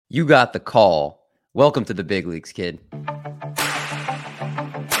You got the call. Welcome to the big leagues, kid.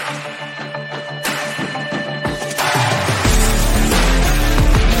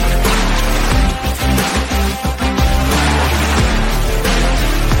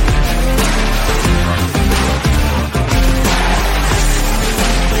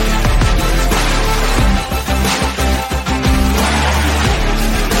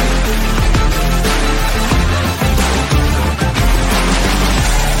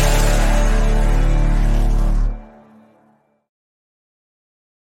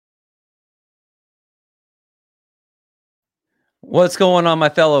 What's going on, my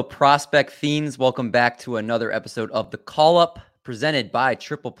fellow prospect fiends? Welcome back to another episode of The Call Up, presented by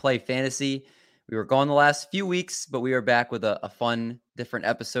Triple Play Fantasy. We were gone the last few weeks, but we are back with a fun, different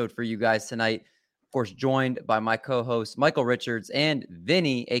episode for you guys tonight. Of course, joined by my co-host, Michael Richards, and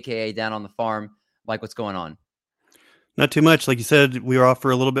Vinny, a.k.a. Down on the Farm. Mike, what's going on? Not too much. Like you said, we were off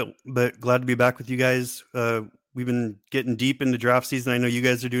for a little bit, but glad to be back with you guys. We've been getting deep into draft season. I know you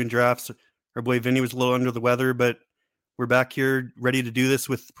guys are doing drafts. Our boy Vinny was a little under the weather, but we're back here ready to do this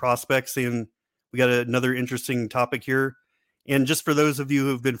with prospects, and we got another interesting topic here. And just for those of you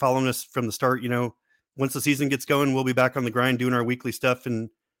who've been following us from the start, once the season gets going, we'll be back on the grind doing our weekly stuff,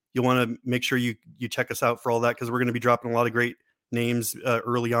 and you'll want to make sure you check us out for all that, because we're going to be dropping a lot of great names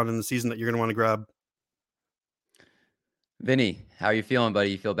early on in the season that you're going to want to grab. Vinny, how are you feeling,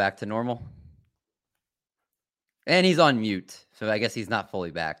 buddy? You feel back to normal? And he's on mute, so I guess he's not fully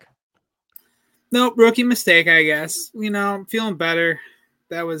back. Nope, rookie mistake, I guess. I'm feeling better.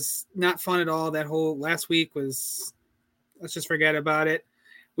 That was not fun at all. That whole last week was, let's just forget about it.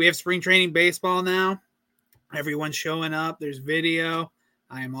 We have spring training baseball now. Everyone's showing up. There's video.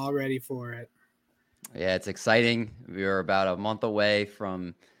 I am all ready for it. Yeah, it's exciting. We're about a month away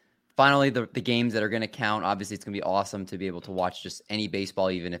from finally the games that are going to count. Obviously, it's going to be awesome to be able to watch just any baseball,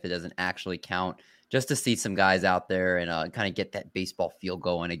 even if it doesn't actually count, just to see some guys out there and kind of get that baseball feel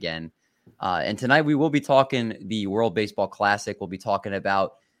going again. And tonight we will be talking the World Baseball Classic. We'll be talking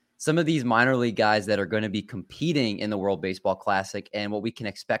about some of these minor league guys that are going to be competing in the World Baseball Classic and what we can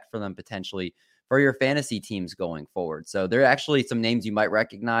expect for them potentially for your fantasy teams going forward. So there are actually some names you might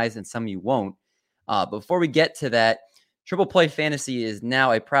recognize and some you won't. Before we get to that, Triple Play Fantasy is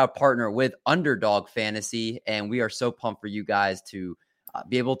now a proud partner with Underdog Fantasy, and we are so pumped for you guys to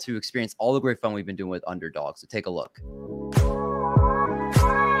be able to experience all the great fun we've been doing with Underdog. So take a look.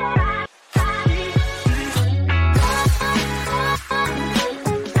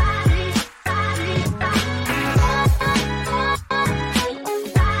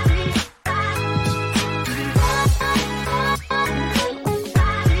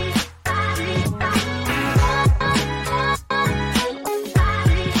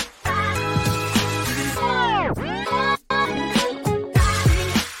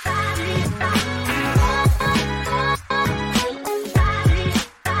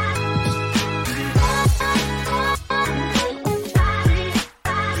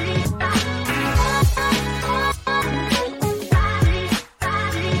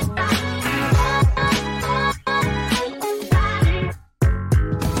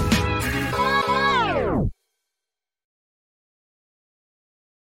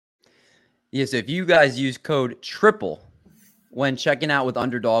 Yeah, so if you guys use code TRIPLE when checking out with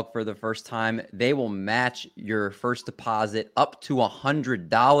Underdog for the first time, they will match your first deposit up to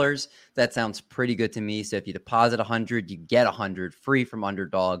 $100. That sounds pretty good to me. So if you deposit $100, you get $100 free from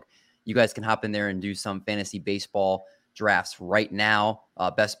Underdog. You guys can hop in there and do some fantasy baseball drafts right now.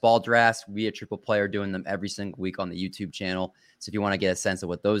 Best ball drafts, we at Triple Play are doing them every single week on the YouTube channel. So if you want to get a sense of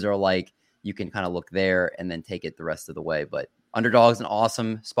what those are like, you can kind of look there and then take it the rest of the way. But Underdog is an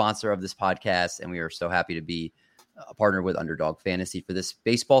awesome sponsor of this podcast, and we are so happy to be a partner with Underdog Fantasy for this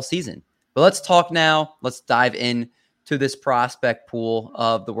baseball season. But let's talk now. Let's dive in to this prospect pool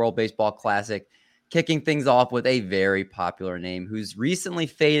of the World Baseball Classic, kicking things off with a very popular name who's recently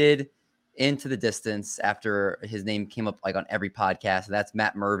faded into the distance after his name came up like on every podcast. And that's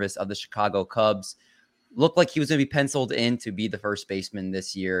Matt Mervis of the Chicago Cubs. Looked like he was going to be penciled in to be the first baseman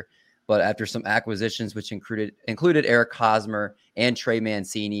this year. But after some acquisitions, which included Eric Hosmer and Trey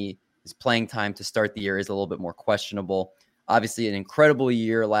Mancini, his playing time to start the year is a little bit more questionable. Obviously, an incredible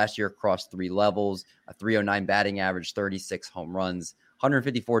year last year across three levels, a 309 batting average, 36 home runs,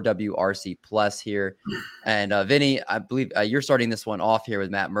 154 WRC plus here. And Vinny, I believe you're starting this one off here with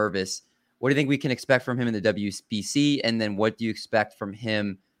Matt Mervis. What do you think we can expect from him in the WBC? And then what do you expect from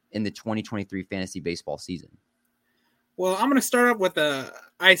him in the 2023 fantasy baseball season? Well, I'm going to start up with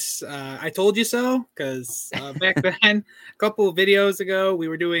I told you so, because back then, a couple of videos ago, we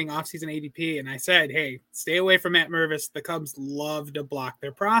were doing offseason ADP, and I said, hey, stay away from Matt Mervis. The Cubs love to block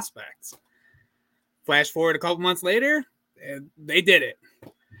their prospects. Flash forward a couple months later, they did it.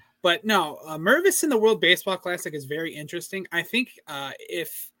 But no, Mervis in the World Baseball Classic is very interesting. I think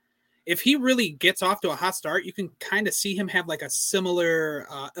if he really gets off to a hot start, you can kind of see him have like a similar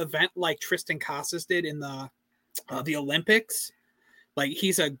event like Tristan Casas did in the Olympics. Like,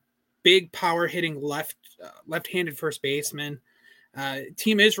 he's a big power hitting left-handed first baseman.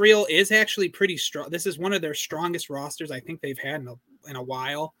 Team Israel is actually pretty strong. This is one of their strongest rosters I think they've had in a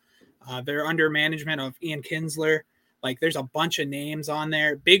while. They're under management of Ian Kinsler. Like, there's a bunch of names on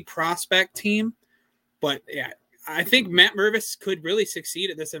there. Big prospect team. But yeah, I think Matt Mervis could really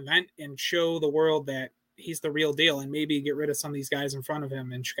succeed at this event and show the world that he's the real deal, and maybe get rid of some of these guys in front of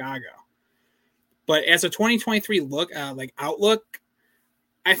him in Chicago. But as a 2023 outlook,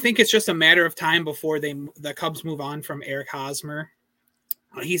 I think it's just a matter of time before the Cubs move on from Eric Hosmer.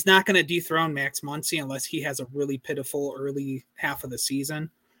 He's not going to dethrone Max Muncy unless he has a really pitiful early half of the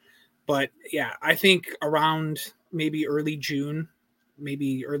season. But yeah, I think around maybe early June,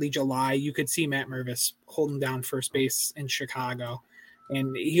 maybe early July, you could see Matt Mervis holding down first base in Chicago.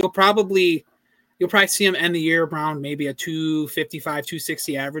 And you'll probably see him end the year around maybe a 255,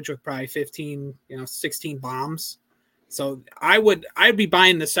 260 average with probably 16 bombs. So I'd be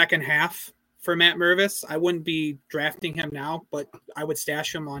buying the second half for Matt Mervis. I wouldn't be drafting him now, but I would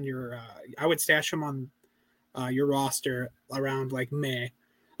stash him on your roster around like May.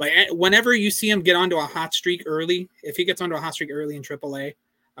 Like, whenever you see him get onto a hot streak early, if he gets onto a hot streak early in AAA,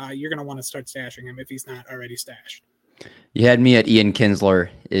 you're going to want to start stashing him if he's not already stashed. You had me at Ian Kinsler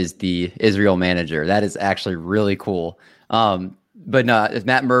is the Israel manager. That is actually really cool. But no, if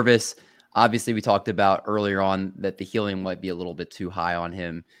Matt Mervis, obviously we talked about earlier on that the helium might be a little bit too high on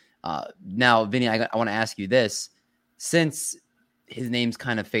him. Now, Vinny, I want to ask you this. Since his name's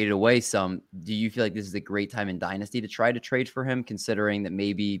kind of faded away some, do you feel like this is a great time in Dynasty to try to trade for him, considering that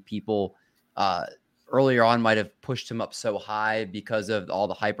maybe people earlier on might have pushed him up so high because of all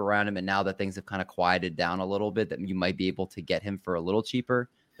the hype around him, and now that things have kind of quieted down a little bit, that you might be able to get him for a little cheaper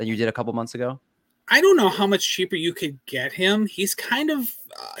than you did a couple months ago? I don't know how much cheaper you could get him. He's kind of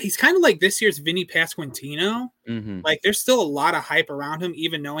like this year's Vinny Pasquantino. Mm-hmm. Like, there's still a lot of hype around him,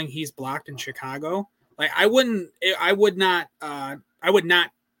 even knowing he's blocked in Chicago. Like, I would not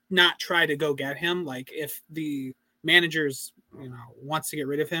try to go get him. Like, if the managers, wants to get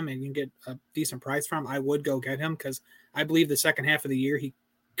rid of him and you can get a decent price from him, I would go get him, because I believe the second half of the year he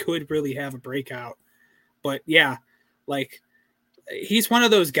could really have a breakout. But yeah, like, he's one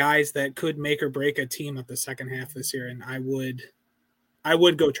of those guys that could make or break a team at the second half this year, and I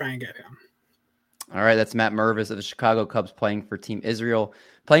would go try and get him. All right, that's Matt Mervis of the Chicago Cubs playing for Team Israel.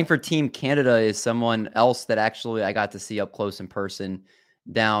 Playing for Team Canada is someone else that actually I got to see up close in person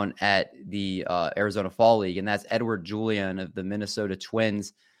down at the Arizona Fall League, and that's Edouard Julien of the Minnesota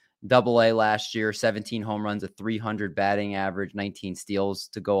Twins. Double-A last year, 17 home runs, a 300 batting average, 19 steals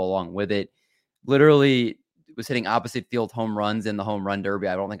to go along with it. Literally was hitting opposite field home runs in the home run derby.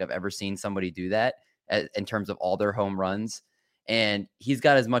 I don't think I've ever seen somebody do that in terms of all their home runs. And he's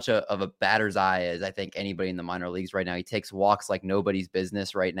got as much of a batter's eye as I think anybody in the minor leagues right now. He takes walks like nobody's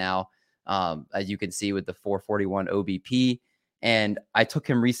business right now, as you can see with the 441 OBP. And I took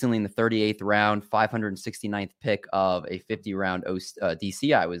him recently in the 38th round, 569th pick of a 50-round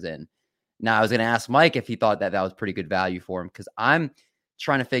DC I was in. Now, I was going to ask Mike if he thought that was pretty good value for him, because I'm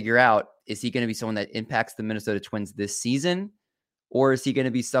trying to figure out, is he going to be someone that impacts the Minnesota Twins this season, or is he going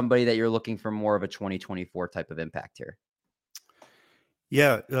to be somebody that you're looking for more of a 2024 type of impact here?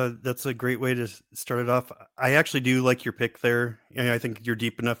 Yeah, that's a great way to start it off. I actually do like your pick there. And I think you're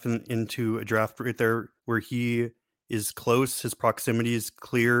deep enough into a draft right there where he is close. His proximity is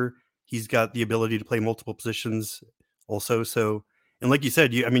clear. He's got the ability to play multiple positions also. So, and like you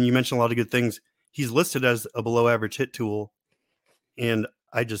said, you mentioned a lot of good things. He's listed as a below average hit tool. And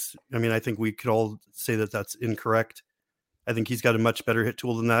I think we could all say that that's incorrect. I think he's got a much better hit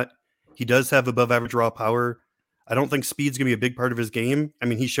tool than that. He does have above average raw power. I don't think speed's going to be a big part of his game. I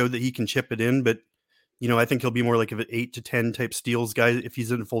mean, he showed that he can chip it in, but, I think he'll be more like an 8 to 10 type steals guy if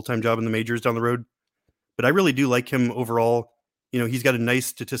he's in a full-time job in the majors down the road. But I really do like him overall. He's got a nice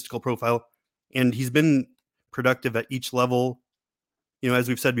statistical profile, and he's been productive at each level. As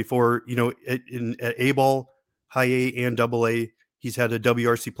we've said before, at A ball, high A and double A, he's had a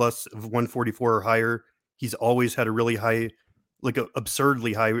WRC plus of 144 or higher. He's always had a really high, like an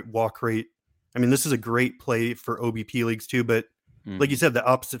absurdly high walk rate. I mean, this is a great play for OBP leagues too, but like you said, the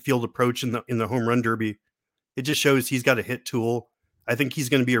opposite field approach in the home run derby, it just shows he's got a hit tool. I think he's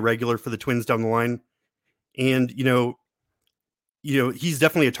going to be a regular for the Twins down the line. And, he's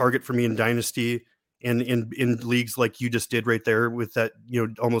definitely a target for me in Dynasty and in leagues like you just did right there with that,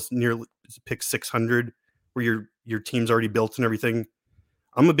 almost near pick 600 where your team's already built and everything.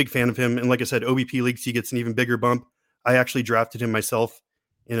 I'm a big fan of him. And like I said, OBP leagues, he gets an even bigger bump. I actually drafted him myself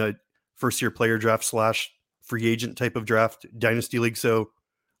in a first-year player draft / free agent type of draft Dynasty league. So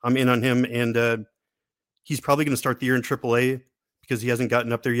I'm in on him. And he's probably going to start the year in AAA because he hasn't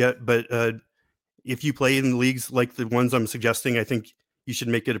gotten up there yet. But if you play in leagues like the ones I'm suggesting, I think you should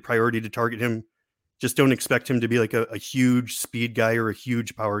make it a priority to target him. Just don't expect him to be like a huge speed guy or a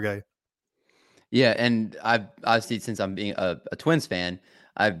huge power guy. Yeah, and I've obviously, since I'm being a Twins fan,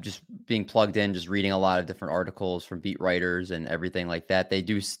 I've just being plugged in, just reading a lot of different articles from beat writers and everything like that. They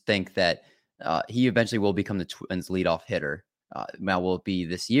do think that he eventually will become the Twins' leadoff hitter. Now, will it be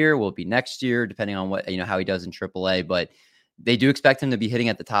this year? Will it be next year? Depending on what how he does in AAA. But they do expect him to be hitting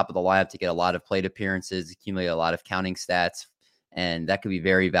at the top of the lineup to get a lot of plate appearances, accumulate a lot of counting stats, and that could be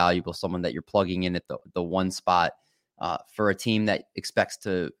very valuable. Someone that you're plugging in at the one spot for a team that expects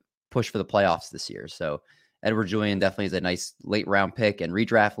to push for the playoffs this year. So Edouard Julien definitely is a nice late round pick, and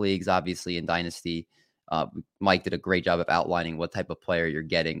redraft leagues, obviously in Dynasty. Mike did a great job of outlining what type of player you're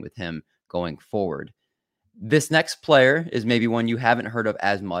getting with him going forward. This next player is maybe one you haven't heard of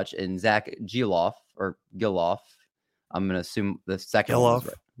as much, and Zach Gelof. I'm going to assume the second one.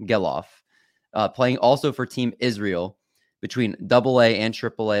 Gelof. Playing also for Team Israel between AA and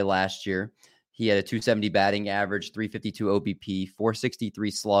AAA last year. He had a 270 batting average, 352 OBP,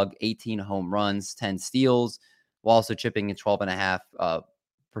 463 slug, 18 home runs, 10 steals, while also chipping a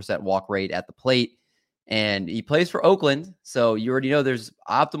 12.5% walk rate at the plate. And he plays for Oakland, so you already know there's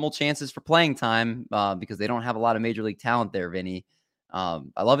optimal chances for playing time because they don't have a lot of major league talent there, Vinny.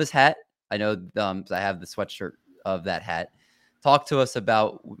 I love his hat. I know I have the sweatshirt of that hat. Talk to us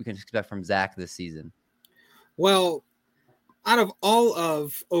about what we can expect from Zach this season. Well, out of all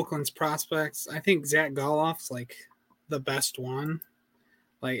of Oakland's prospects, I think Zach Gelof's like the best one.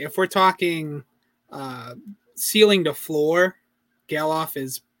 Like if we're talking ceiling to floor, Gelof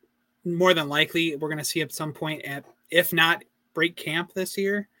is more than likely we're going to see at some point at, if not break camp this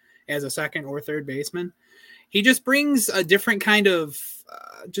year as a second or third baseman. He just brings a different kind of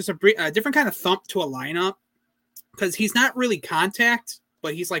a different kind of thump to a lineup because he's not really contact,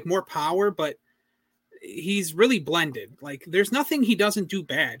 but he's like more power, but he's really blended. Like there's nothing he doesn't do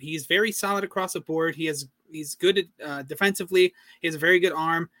bad. He's very solid across the board. He's good at defensively. He has a very good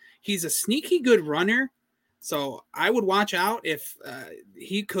arm. He's a sneaky good runner. So I would watch out if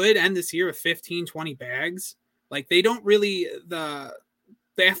he could end this year with 15, 20 bags. Like they don't really, the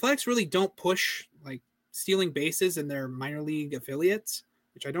Athletics really don't push like stealing bases in their minor league affiliates,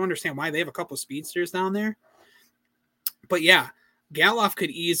 which I don't understand why. They have a couple of speedsters down there. But yeah, Gelof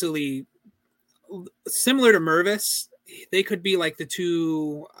could easily, similar to Mervis, they could be like the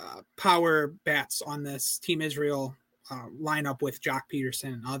two power bats on this Team Israel lineup with Jock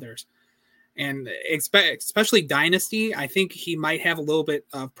Peterson and others. And especially Dynasty, I think he might have a little bit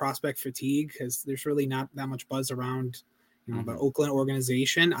of prospect fatigue because there's really not that much buzz around, the Oakland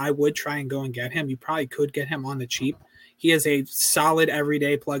organization. I would try and go and get him. You probably could get him on the cheap. He is a solid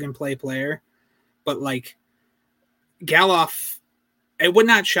everyday plug and play player. But like Gelof, it would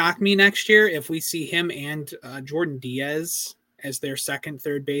not shock me next year if we see him and Jordan Diaz as their second,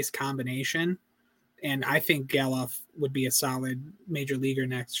 third base combination. And I think Gelof would be a solid major leaguer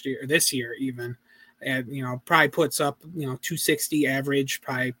next year, this year even. And, probably puts up, 260 average,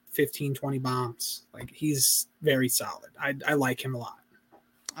 probably 15, 20 bombs. Like he's very solid. I like him a lot.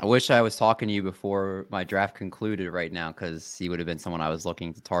 I wish I was talking to you before my draft concluded right now because he would have been someone I was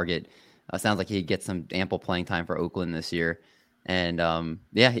looking to target. Sounds like he'd get some ample playing time for Oakland this year. And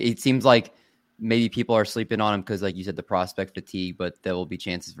it seems like maybe people are sleeping on him because, like you said, the prospect fatigue, but there will be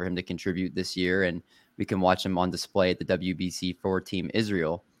chances for him to contribute this year. And we can watch him on display at the WBC for Team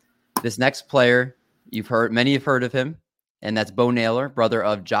Israel. This next player, many have heard of him, and that's Bo Naylor, brother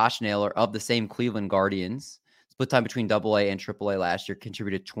of Josh Naylor of the same Cleveland Guardians. Split time between AA and AAA last year,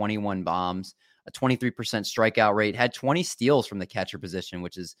 contributed 21 bombs, a 23% strikeout rate, had 20 steals from the catcher position,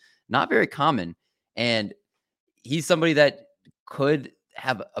 which is not very common. And he's somebody that could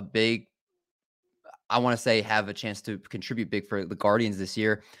have a big, have a chance to contribute big for the Guardians this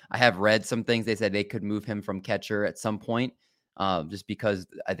year. I have read some things. They said they could move him from catcher at some point, just because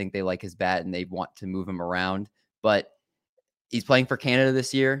I think they like his bat and they want to move him around. But he's playing for Canada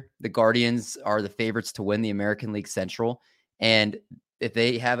this year. The Guardians are the favorites to win the American League Central. And if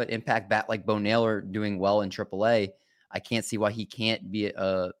they have an impact bat like Bo Naylor doing well in AAA, I can't see why he can't be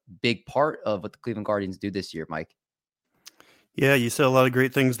a big part of what the Cleveland Guardians do this year, Mike. Yeah, you said a lot of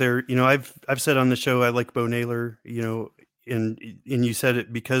great things there. I've said on the show I like Bo Naylor, and you said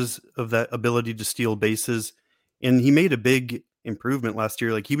it because of that ability to steal bases. And he made a big improvement last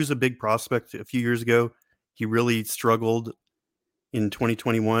year. Like, he was a big prospect a few years ago. He really struggled in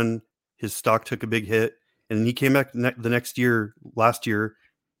 2021. His stock took a big hit, and he came back the next year, last year,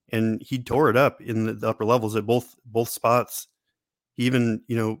 and he tore it up in the upper levels at both spots. He even,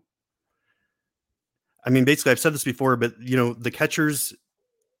 basically I've said this before, but the catchers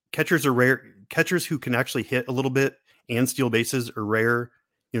are rare. Catchers who can actually hit a little bit and steal bases are rare.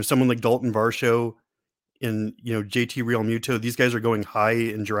 Someone like Dalton Varsho and JT Realmuto, these guys are going high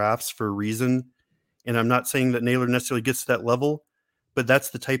in drafts for a reason. And I'm not saying that Naylor necessarily gets to that level, but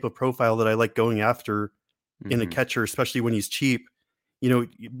that's the type of profile that I like going after in a catcher, especially when he's cheap.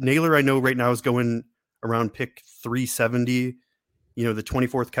 Naylor, I know right now is going around pick 370, the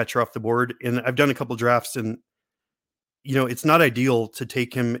 24th catcher off the board. And I've done a couple drafts, and it's not ideal to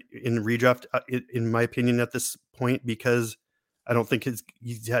take him in redraft, in my opinion, at this point, because I don't think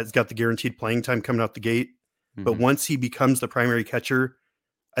he has got the guaranteed playing time coming out the gate. But once he becomes the primary catcher,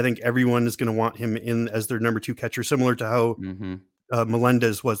 I think everyone is going to want him in as their number 2 catcher, similar to how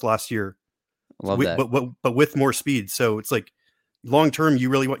Melendez was last year. Love that. But with more speed. So it's like, long term,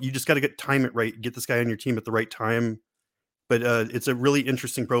 you just got to time it right, get this guy on your team at the right time. But it's a really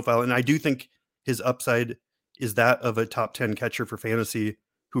interesting profile, and I do think his upside is that of a top 10 catcher for fantasy,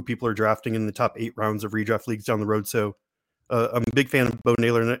 who people are drafting in the top 8 rounds of redraft leagues down the road. So I'm a big fan of Bo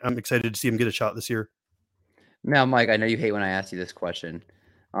Naylor, and I'm excited to see him get a shot this year. Now, Mike, I know you hate when I ask you this question,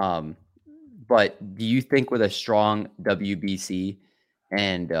 but do you think with a strong WBC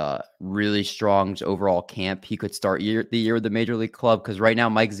and really strong overall camp, he could start the year with the Major League club? Because right now,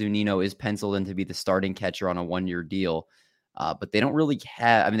 Mike Zunino is penciled in to be the starting catcher on a 1-year deal, but they don't really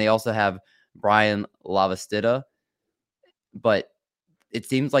have. They also have Brian Lavastida, but it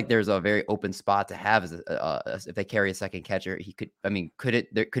seems like there's a very open spot to have as if they carry a second catcher. He could. Could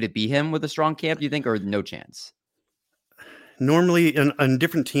it be him with a strong camp, do you think, or no chance? Normally, on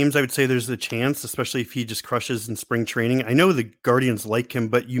different teams, I would say there's a chance, especially if he just crushes in spring training. I know the Guardians like him,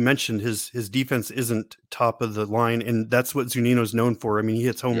 but you mentioned his defense isn't top of the line, and that's what Zunino's known for. He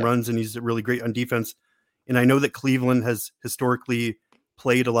hits home runs, and he's really great on defense. And I know that Cleveland has historically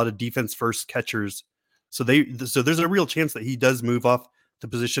played a lot of defense-first catchers, so there's a real chance that he does move off the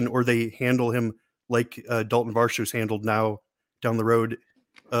position, or they handle him like Dalton Varsho's handled now down the road.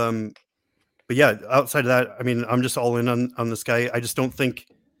 But yeah, outside of that, I'm just all in on this guy. I don't think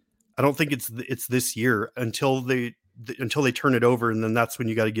it's this year until they turn it over, and then that's when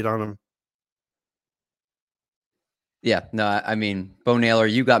you got to get on him. Yeah, no, Bo Naylor,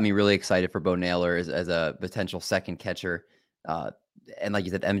 you got me really excited for Bo Naylor as a potential second catcher. And like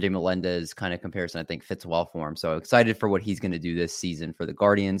you said, MJ Melendez kind of comparison, I think, fits well for him. So excited for what he's going to do this season for the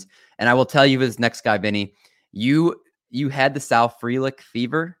Guardians. And I will tell you this next guy, Vinny, you had the Sal Frelick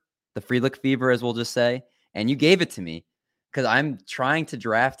fever, the Frelick fever, as we'll just say, and you gave it to me because I'm trying to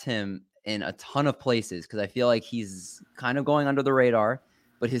draft him in a ton of places because I feel like he's kind of going under the radar,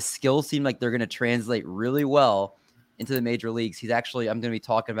 but his skills seem like they're going to translate really well into the major leagues. I'm going to be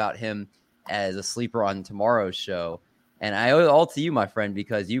talking about him as a sleeper on tomorrow's show. And I owe it all to you, my friend,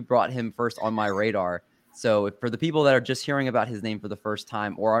 because you brought him first on my radar. So for the people that are just hearing about his name for the first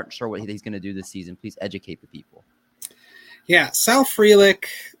time or aren't sure what he's going to do this season, please educate the people. Yeah, Sal Frelick,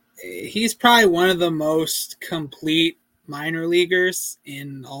 he's probably one of the most complete minor leaguers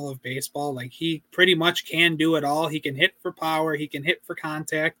in all of baseball. Like, he pretty much can do it all. He can hit for power. He can hit for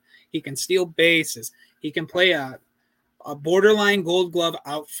contact. He can steal bases. He can play a borderline Gold Glove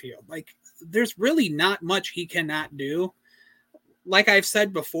outfield. Like, there's really not much he cannot do. Like I've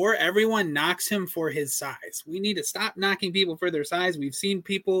said before, everyone knocks him for his size. We need to stop knocking people for their size. We've seen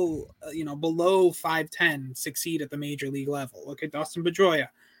people, below 5'10" succeed at the major league level. Look at Dustin Pedroia.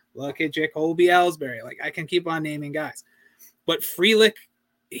 Look at Jacoby Ellsbury. Like, I can keep on naming guys. But Frelick,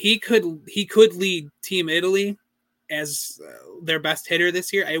 he could lead Team Italy as their best hitter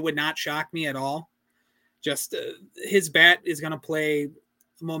this year. It would not shock me at all. Just his bat is going to play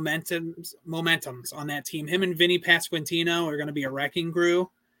momentums on that team. Him and Vinny Pasquantino are going to be a wrecking crew.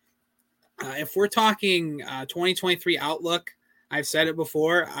 If we're talking 2023 outlook, I've said it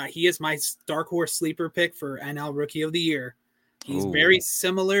before, he is my dark horse sleeper pick for NL Rookie of the Year. He's very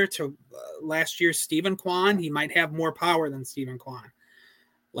similar to last year's Steven Kwan. He might have more power than Steven Kwan.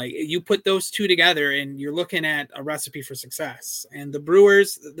 Like, you put those two together and you're looking at a recipe for success. And the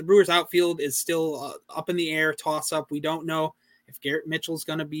Brewers outfield is still up in the air, toss up. We don't know if Garrett Mitchell's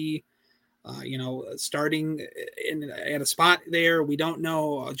going to be Starting at a spot there. We don't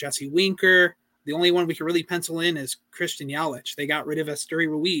know Jesse Winker. The only one we can really pencil in is Christian Yelich. They got rid of Esteury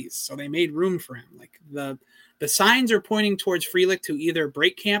Ruiz, so they made room for him. Like the signs are pointing towards Frelick to either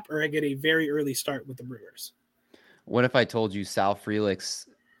break camp or get a very early start with the Brewers. What if I told you Sal Frelick's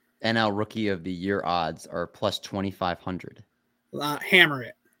NL Rookie of the Year odds are plus 2,500? Hammer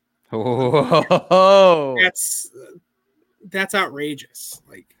it. Oh, that's outrageous.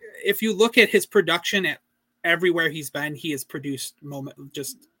 Like if you look at his production at everywhere he's been, he has produced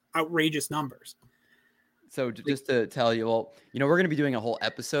just outrageous numbers. So just to tell you, well, we're going to be doing a whole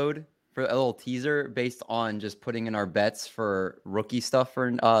episode for a little teaser based on just putting in our bets for rookie stuff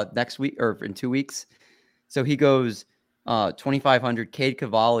for next week or in 2 weeks. So he goes 2,500. Cade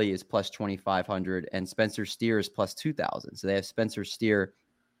Cavalli is plus 2,500 and Spencer Steer is plus 2,000. So they have Spencer Steer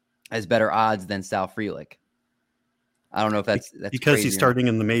as better odds than Sal Frelick. I don't know if that's because he's starting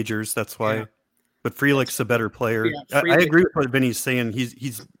in the majors. That's why. Yeah. But Frelick's a better player. Yeah, I agree with what Vinny's saying.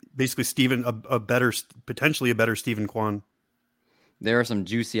 He's basically potentially a better Stephen Kwan. There are some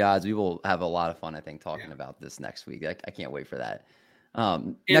juicy odds. We will have a lot of fun, I think, talking about this next week. I can't wait for that.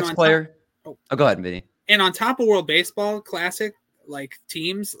 Next player. Go ahead, Vinny. And on top of World Baseball Classic, like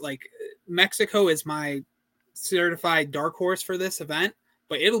teams, like Mexico is my certified dark horse for this event,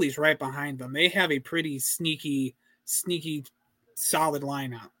 but Italy's right behind them. They have a pretty sneaky, solid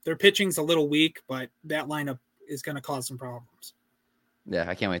lineup. Their pitching's a little weak, but that lineup is going to cause some problems. Yeah,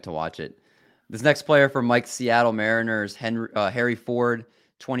 I can't wait to watch it. This next player for Mike's Seattle Mariners, Harry Ford,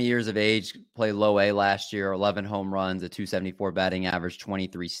 20 years of age, played low A last year, 11 home runs, a 274 batting average,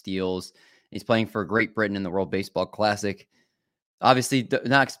 23 steals. He's playing for Great Britain in the World Baseball Classic. Obviously,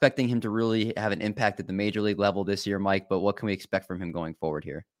 not expecting him to really have an impact at the major league level this year, Mike, but what can we expect from him going forward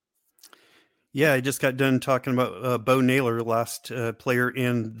here? Yeah, I just got done talking about Bo Naylor, last player,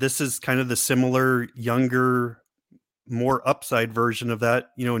 and this is kind of the similar, younger, more upside version of that.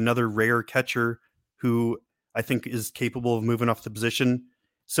 Another rare catcher who I think is capable of moving off the position.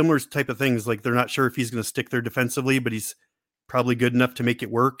 Similar type of things, like they're not sure if he's going to stick there defensively, but he's probably good enough to make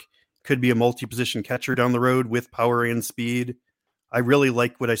it work. Could be a multi-position catcher down the road with power and speed. I really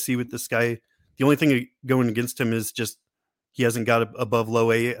like what I see with this guy. The only thing going against him is just he hasn't got above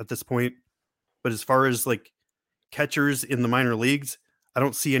low A at this point. But as far as like catchers in the minor leagues, I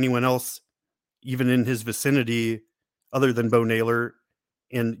don't see anyone else even in his vicinity other than Bo Naylor.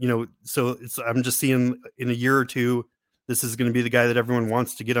 And, so I'm just seeing in a year or two, this is going to be the guy that everyone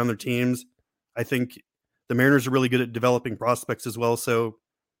wants to get on their teams. I think the Mariners are really good at developing prospects as well. So,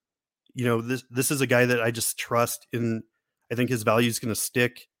 this is a guy that I just trust in. I think his value is going to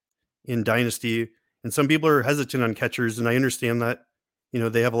stick in Dynasty. And some people are hesitant on catchers, and I understand that.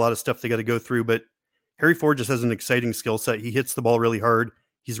 They have a lot of stuff they got to go through, but Harry Ford just has an exciting skill set. He hits the ball really hard.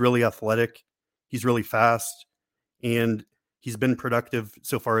 He's really athletic. He's really fast, and he's been productive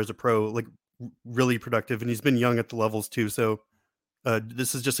so far as a pro, like really productive. And he's been young at the levels too. So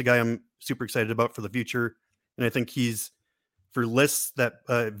this is just a guy I'm super excited about for the future. And I think he's, for lists that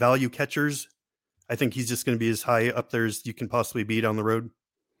value catchers, I think he's just going to be as high up there as you can possibly be down the road.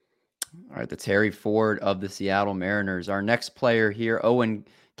 All right, that's Harry Ford of the Seattle Mariners. Our next player here, Owen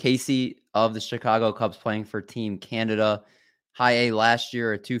Casey of the Chicago Cubs, playing for Team Canada. High A last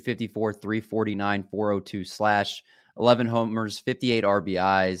year, a 254, 349, 402 slash, 11 homers, 58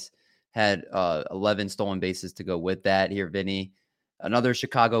 RBIs, had 11 stolen bases to go with that. Here, Vinny, another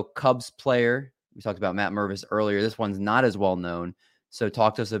Chicago Cubs player. We talked about Matt Mervis earlier. This one's not as well known. So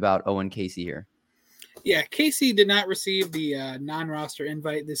talk to us about Owen Casey here. Yeah, Casey did not receive the non-roster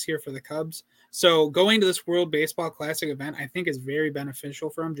invite this year for the Cubs. So going to this World Baseball Classic event, I think is very beneficial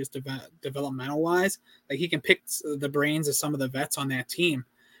for him, just developmental-wise. Like he can pick the brains of some of the vets on that team.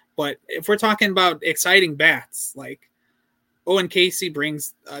 But if we're talking about exciting bats, like Owen Casey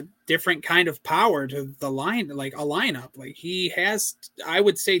brings a different kind of power to the line, like a lineup. Like he has, I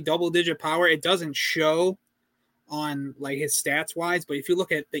would say, double-digit power. It doesn't show on like his stats wise, but if you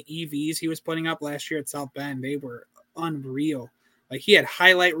look at the EVs he was putting up last year at South Bend, they were unreal. Like he had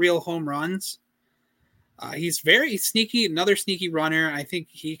highlight reel home runs. He's very sneaky, another sneaky runner. I think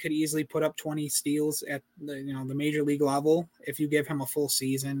he could easily put up 20 steals at the major league level if you give him a full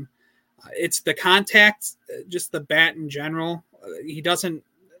season. It's the contact, just the bat in general.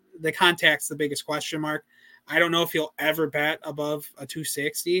 The contact's the biggest question mark. I don't know if he'll ever bat above a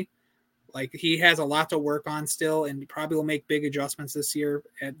 260. Like he has a lot to work on still, and probably will make big adjustments this year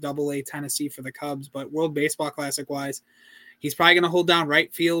at AA Tennessee for the Cubs. But World Baseball Classic wise, he's probably going to hold down right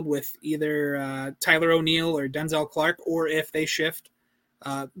field with either Tyler O'Neill or Denzel Clark, or if they shift,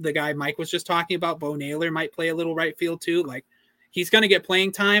 the guy Mike was just talking about, Bo Naylor, might play a little right field too. Like he's going to get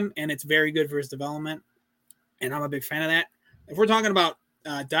playing time, and it's very good for his development. And I'm a big fan of that. If we're talking about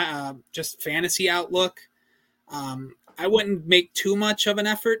just fantasy outlook, I wouldn't make too much of an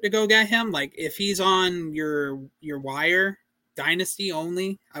effort to go get him. Like if he's on your wire dynasty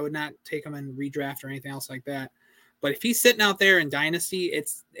only, I would not take him in redraft or anything else like that. But if he's sitting out there in dynasty,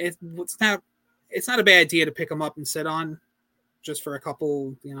 it's not a bad idea to pick him up and sit on just for a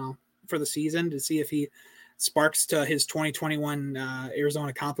couple, for the season to see if he sparks to his 2021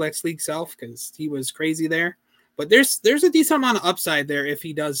 Arizona Complex League self, because he was crazy there. But there's a decent amount of upside there if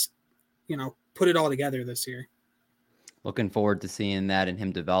he does, put it all together this year. Looking forward to seeing that and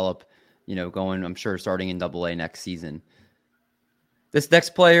him develop, going, I'm sure, starting in AA next season. This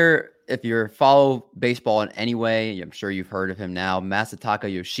next player, if you follow baseball in any way, I'm sure you've heard of him now,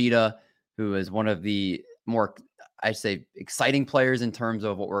 Masataka Yoshida, who is one of the more, I'd say, exciting players in terms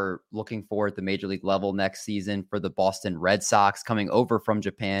of what we're looking for at the major league level next season for the Boston Red Sox, coming over from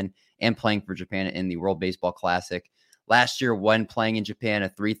Japan and playing for Japan in the World Baseball Classic. Last year, when playing in Japan, a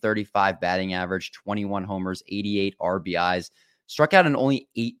 .335 batting average, 21 homers, 88 RBIs, struck out in only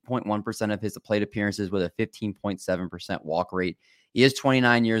 8.1% of his plate appearances with a 15.7% walk rate. He is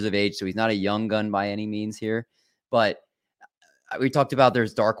 29 years of age, so he's not a young gun by any means here. But we talked about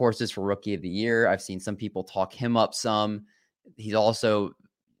there's dark horses for Rookie of the Year. I've seen some people talk him up some. He's also,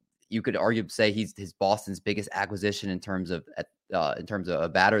 you could say he's Boston's biggest acquisition in terms of a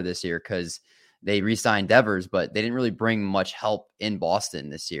batter this year, because they re-signed Devers, but they didn't really bring much help in Boston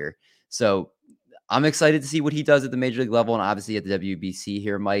this year. So I'm excited to see what he does at the major league level and obviously at the WBC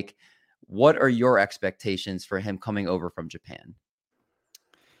here. Mike, what are your expectations for him coming over from Japan?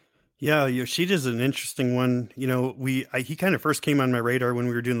 Yeah, Yoshida's an interesting one. He kind of first came on my radar when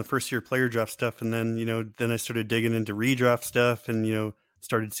we were doing the first year player draft stuff. And then, then I started digging into redraft stuff and,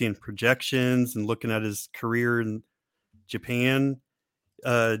 started seeing projections and looking at his career in Japan.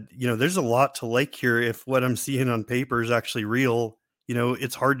 There's a lot to like here. If what I'm seeing on paper is actually real,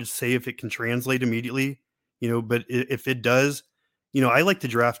 it's hard to say if it can translate immediately, but if it does, I like to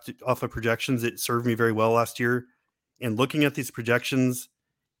draft off of projections. It served me very well last year. And looking at these projections,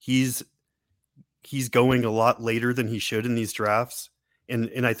 he's going a lot later than he should in these drafts.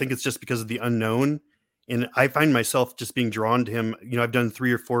 And I think it's just because of the unknown. And I find myself just being drawn to him. I've done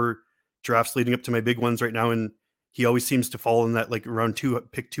 3 or 4 drafts leading up to my big ones right now. And he always seems to fall in that like around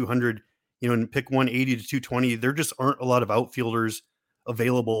pick 200, and pick 180 to 220. There just aren't a lot of outfielders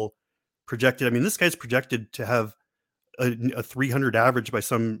available projected. I mean, this guy's projected to have a 300 average by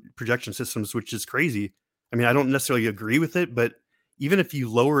some projection systems, which is crazy. I mean, I don't necessarily agree with it, but even if you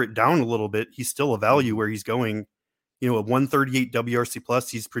lower it down a little bit, he's still a value where he's going. A 138 WRC plus,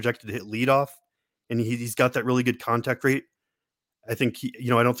 he's projected to hit leadoff, and he's got that really good contact rate. I think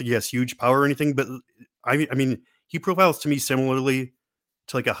I don't think he has huge power or anything, but I mean, he profiles to me similarly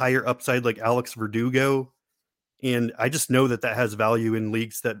to like a higher upside like Alex Verdugo, and I just know that has value in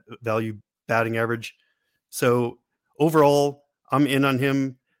leagues that value batting average. So overall, I'm in on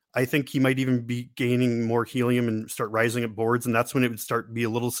him. I think he might even be gaining more helium and start rising at boards. And that's when it would start to be a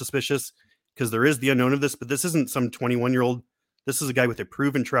little suspicious, because there is the unknown of this, but this isn't some 21-year-old. This is a guy with a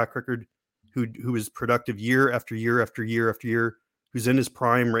proven track record who is productive year after year after year after year, who's in his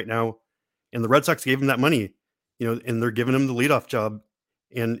prime right now. And the Red Sox gave him that money, and they're giving him the leadoff job.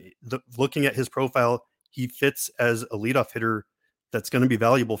 And looking at his profile, he fits as a leadoff hitter that's going to be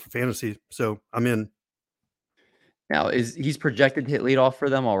valuable for fantasy. So I'm in. Now, he's projected to hit leadoff for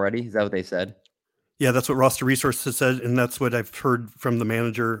them already? Is that what they said? Yeah, that's what Roster Resources said, and that's what I've heard from the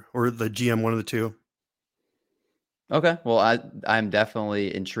manager or the GM, one of the two. Okay, well, I'm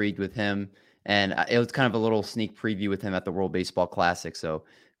definitely intrigued with him, and it was kind of a little sneak preview with him at the World Baseball Classic, so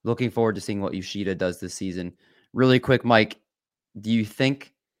looking forward to seeing what Yoshida does this season. Really quick, Mike, would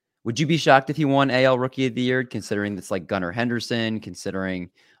you be shocked if he won AL Rookie of the Year, considering it's like Gunnar Henderson, considering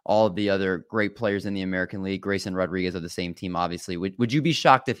all of the other great players in the American League, Grayson Rodriguez of the same team, obviously? Would you be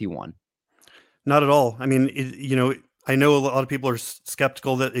shocked if he won? Not at all. I mean, I know a lot of people are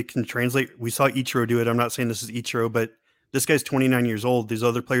skeptical that it can translate. We saw Ichiro do it. I'm not saying this is Ichiro, but this guy's 29 years old. These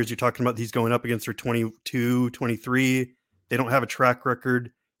other players you're talking about, he's going up against are 22, 23. They don't have a track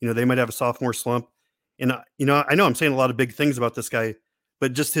record. They might have a sophomore slump. And, I know I'm saying a lot of big things about this guy,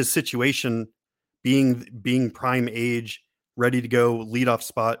 but just his situation being prime age, ready to go, leadoff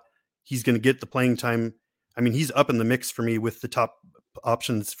spot, he's going to get the playing time. I mean, he's up in the mix for me with the top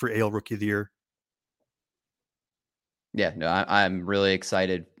options for AL Rookie of the Year. Yeah, no, I'm really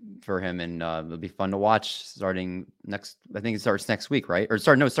excited for him, and it'll be fun to watch starting next. I think it starts next week, right? Or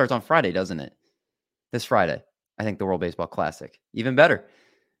it starts on Friday, doesn't it? This Friday, I think, the World Baseball Classic. Even better.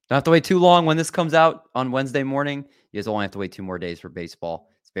 Don't have to wait too long when this comes out on Wednesday morning. You guys only have to wait 2 more days for baseball.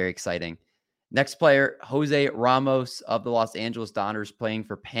 It's very exciting. Next player, Jose Ramos of the Los Angeles Dodgers, playing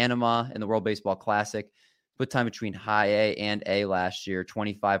for Panama in the World Baseball Classic. Split time between high A and A last year.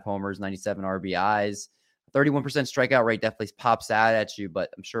 25 homers, 97 RBIs. 31% strikeout rate definitely pops out at you, but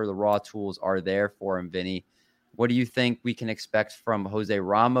I'm sure the raw tools are there for him, Vinny. What do you think we can expect from Jose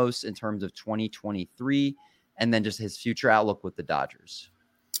Ramos in terms of 2023 and then just his future outlook with the Dodgers?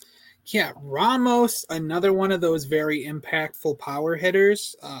 Yeah, Ramos, another one of those very impactful power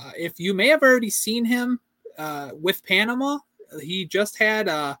hitters. If you may have already seen him with Panama, he just had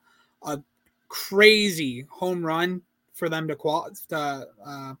a crazy home run for them to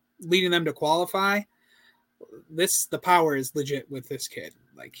leading them to qualify. The power is legit with this kid.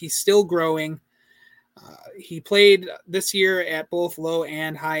 Like, he's still growing. He played this year at both low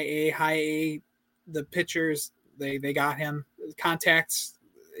and high A. High A, the pitchers, they got him. Contacts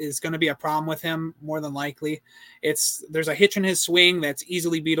is going to be a problem with him more than likely. There's a hitch in his swing that's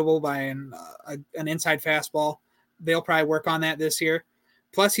easily beatable by an inside fastball. They'll probably work on that this year.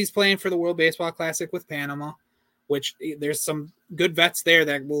 Plus, he's playing for the World Baseball Classic with Panama, which there's some good vets there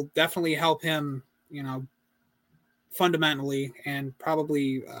that will definitely help him, fundamentally, and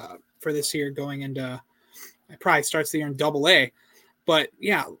probably for this year going into, probably starts the year in Double-A. But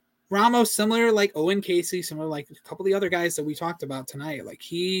yeah, Ramos, similar like Owen Casey, similar like a couple of the other guys that we talked about tonight. Like,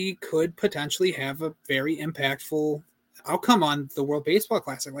 he could potentially have a very impactful outcome on the World Baseball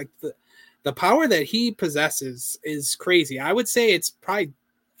Classic. Like, the power that he possesses is crazy. I would say it's probably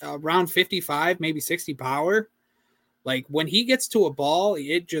around 55, maybe 60 power. Like, when he gets to a ball,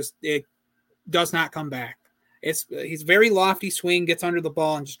 it does not come back. He's very lofty swing, gets under the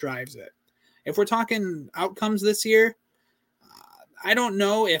ball and just drives it. If we're talking outcomes this year, I don't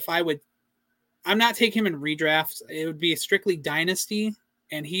know if I'm not taking him in redrafts. It would be a strictly dynasty,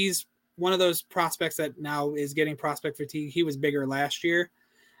 and he's one of those prospects that now is getting prospect fatigue. He was bigger last year,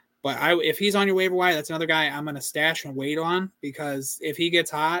 but if he's on your waiver wire, that's another guy I'm going to stash and wait on, because if he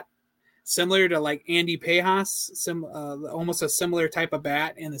gets hot, similar to like Andy Pajas, almost a similar type of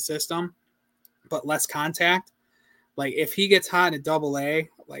bat in the system, but less contact. Like, if he gets hot at Double-A,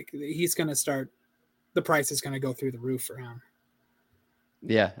 like, he's going to start, the price is going to go through the roof for him.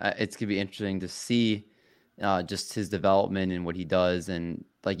 Yeah, it's going to be interesting to see just his development and what he does. And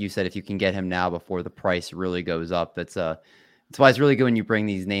like you said, if you can get him now before the price really goes up, that's why it's really good when you bring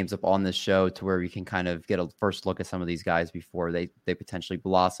these names up on this show, to where we can kind of get a first look at some of these guys before they potentially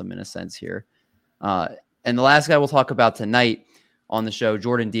blossom in a sense here. And the last guy we'll talk about tonight on the show,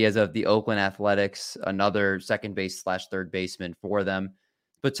 Jordan Diaz of the Oakland Athletics, another second base / third baseman for them.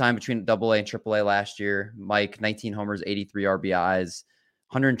 Split time between Double-A and Triple-A last year. Mike, 19 homers, 83 RBIs.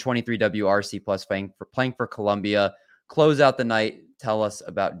 123 WRC plus, playing for Colombia. Close out the night. Tell us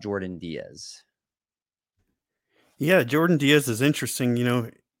about Jordan Diaz. Yeah, Jordan Diaz is interesting.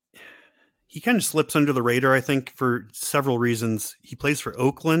 He kind of slips under the radar, I think, for several reasons. He plays for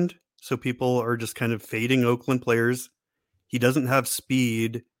Oakland, so people are just kind of fading Oakland players. He doesn't have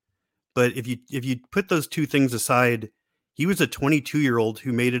speed, but if you put those two things aside, he was a 22-year-old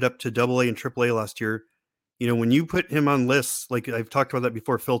who made it up to Double-A and Triple-A last year. When you put him on lists, like I've talked about that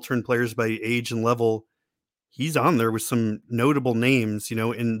before, filtering players by age and level, he's on there with some notable names,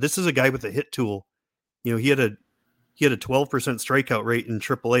 and this is a guy with a hit tool. He had a 12% strikeout rate in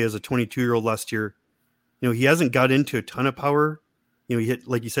AAA as a 22-year-old last year. He hasn't got into a ton of power. He hit,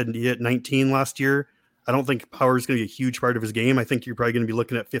 like you said, he hit 19 last year. I don't think power is going to be a huge part of his game. I think you're probably going to be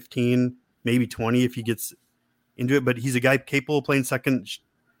looking at 15, maybe 20 if he gets into it, but he's a guy capable of playing second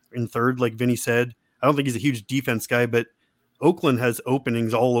and third, like Vinny said. I don't think he's a huge defense guy, but Oakland has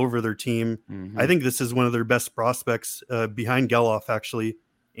openings all over their team. Mm-hmm. I think this is one of their best prospects behind Gelof, actually.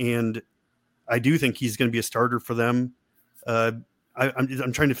 And I do think he's going to be a starter for them. I'm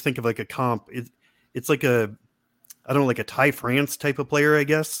trying to think of like a comp. It's like a Ty France type of player, I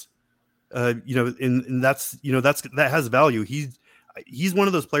guess. And that has value. He's one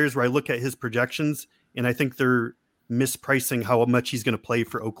of those players where I look at his projections and I think they're mispricing how much he's going to play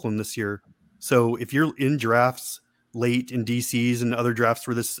for Oakland this year. So if you're in drafts late in DCs and other drafts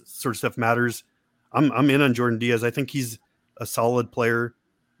where this sort of stuff matters, I'm in on Jordan Diaz. I think he's a solid player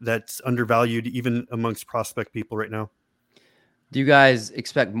that's undervalued even amongst prospect people right now. Do you guys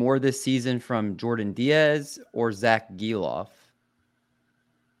expect more this season from Jordan Diaz or Zach Gelof?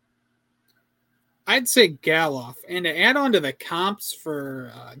 I'd say Gelof. And to add on to the comps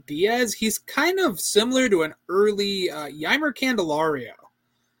for Diaz, he's kind of similar to an early Yeimer Candelario.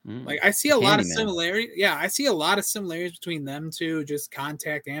 Like, I see a lot of similarities. Yeah, I see a lot of similarities between them two, just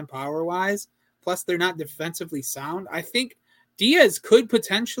contact and power wise. Plus, they're not defensively sound. I think Diaz could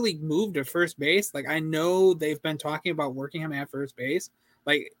potentially move to first base. Like, I know they've been talking about working him at first base.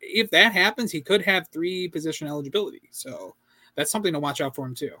 Like, if that happens, he could have 3 position eligibility. So that's something to watch out for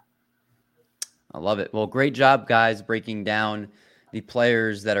him too. I love it. Well, great job, guys, breaking down the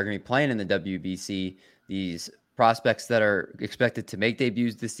players that are going to be playing in the WBC, these prospects that are expected to make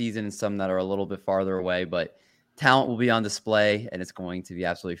debuts this season, and some that are a little bit farther away. But talent will be on display, and it's going to be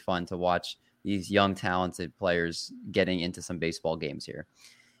absolutely fun to watch these young, talented players getting into some baseball games here.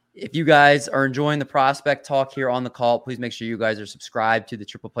 If you guys are enjoying the prospect talk here on the call, please make sure you guys are subscribed to the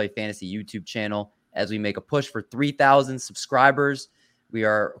Triple Play Fantasy YouTube channel as we make a push for 3,000 subscribers. We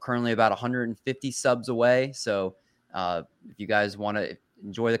are currently about 150 subs away. So if you guys want to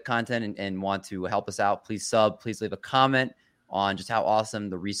enjoy the content and want to help us out, please sub. Please leave a comment on just how awesome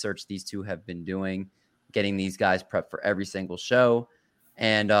the research these two have been doing, getting these guys prepped for every single show.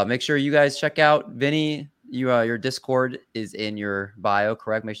 And make sure you guys check out Vinny. Your Discord is in your bio,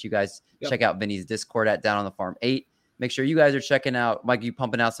 correct? Make sure you guys check out Vinny's Discord at Down on the Farm 8. Make sure you guys are checking out, Mike, you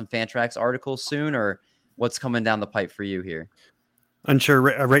pumping out some Fantrax articles soon, or what's coming down the pipe for you here? Unsure.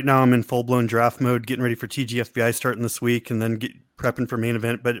 Right now I'm in full-blown draft mode, getting ready for TGFBI starting this week and then prepping for main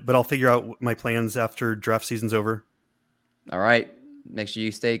event. But I'll figure out my plans after draft season's over. All right. Make sure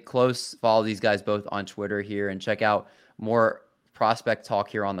you stay close. Follow these guys both on Twitter here and check out more prospect talk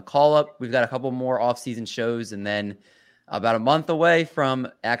here on the call up. We've got a couple more off-season shows and then about a month away from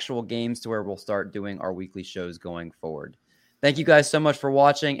actual games to where we'll start doing our weekly shows going forward. Thank you guys so much for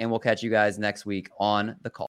watching, and we'll catch you guys next week on the call.